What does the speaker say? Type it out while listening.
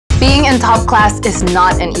Being in top class is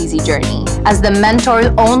not an easy journey, as the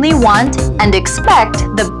mentors only want and expect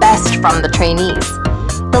the best from the trainees.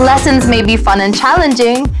 The lessons may be fun and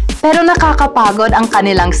challenging, pero nakakapagod ang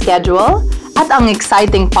kanilang schedule, at ang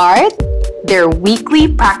exciting part, their weekly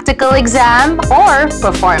practical exam or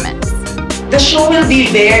performance. The show will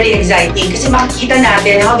be very exciting kasi makikita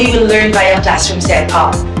natin how they will learn via classroom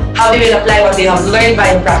setup, how they will apply what they have learned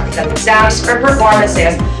via practical exams or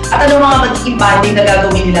performances, at ano mga magiging bonding na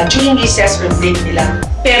gagawin nila during recess or break nila.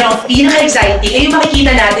 Pero ang pinaka-exciting ay yung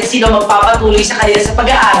makikita natin sino magpapatuloy sa kanila sa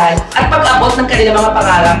pag-aaral at pag-abot ng kanilang mga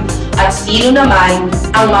pangarap at sino naman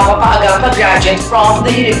ang mapapaagang pag-graduate from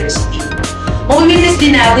the university. Mawimillis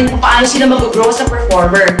din natin kung paano sila mag-grow sa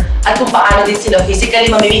performer at kung paano din sila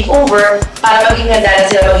physically ma-makeover para maging handa na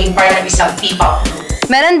sila maging part ng isang P-pop.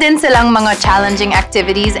 Meron din silang mga challenging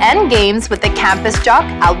activities and games with the campus jock,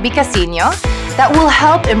 Albi Casino, that will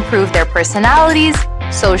help improve their personalities,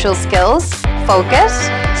 social skills, focus,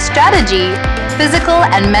 strategy, physical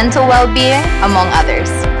and mental well-being, among others.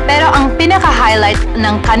 Pero ang pinaka-highlight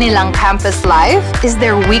ng kanilang campus life is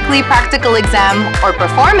their weekly practical exam or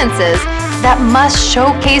performances that must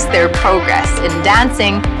showcase their progress in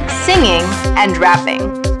dancing, singing, and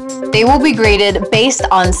rapping. They will be graded based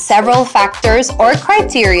on several factors or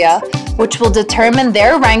criteria which will determine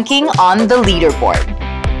their ranking on the leaderboard.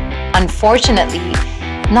 Unfortunately,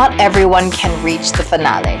 not everyone can reach the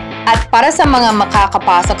finale. At para sa mga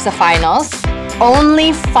makakapasok sa finals,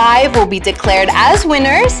 only 5 will be declared as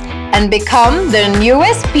winners and become the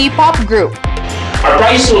newest P-pop group. Our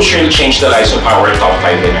prize will surely change the lives of our top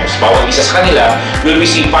 5 winners. Bawat isa sa kanila will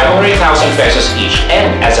receive 500,000 pesos each, and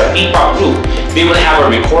as a P-pop group, they will have a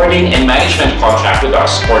recording and management contract with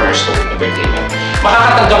us, Cornerstone Entertainment.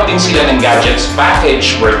 Makakatanggap din sila ng gadgets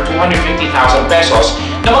package worth 250,000 pesos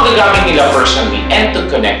na magagamit nila personally and to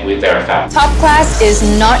connect with their family. Top Class is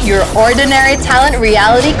not your ordinary talent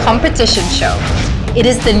reality competition show. It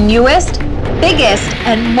is the newest, biggest,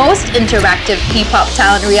 and most interactive P-pop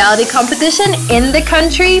talent reality competition in the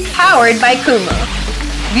country, powered by Kumu.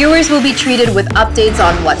 Viewers will be treated with updates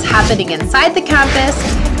on what's happening inside the campus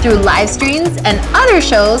through live streams and other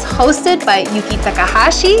shows hosted by Yuki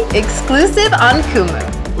Takahashi, exclusive on Kumu.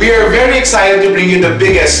 We are very excited to bring you the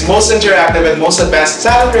biggest, most interactive, and most advanced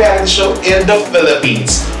talent reality show in the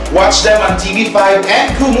Philippines. Watch them on TV5 and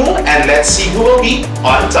Kumu, and let's see who will be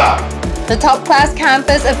on top. The Top Class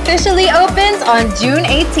campus officially opens on June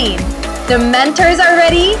 18. The mentors are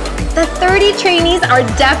ready, the 30 trainees are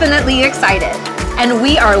definitely excited, and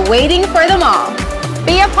we are waiting for them all.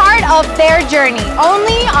 Be a part of their journey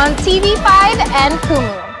only on TV5 and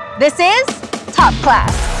Kumu. This is Top Class,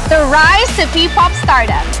 the rise to P-pop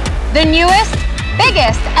stardom, the newest,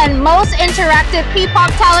 biggest, and most interactive P-pop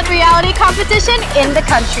talent reality competition in the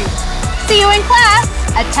country. See you in class.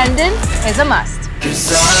 Attendance is a must.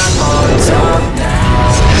 'Cause I'm on top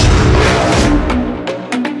now.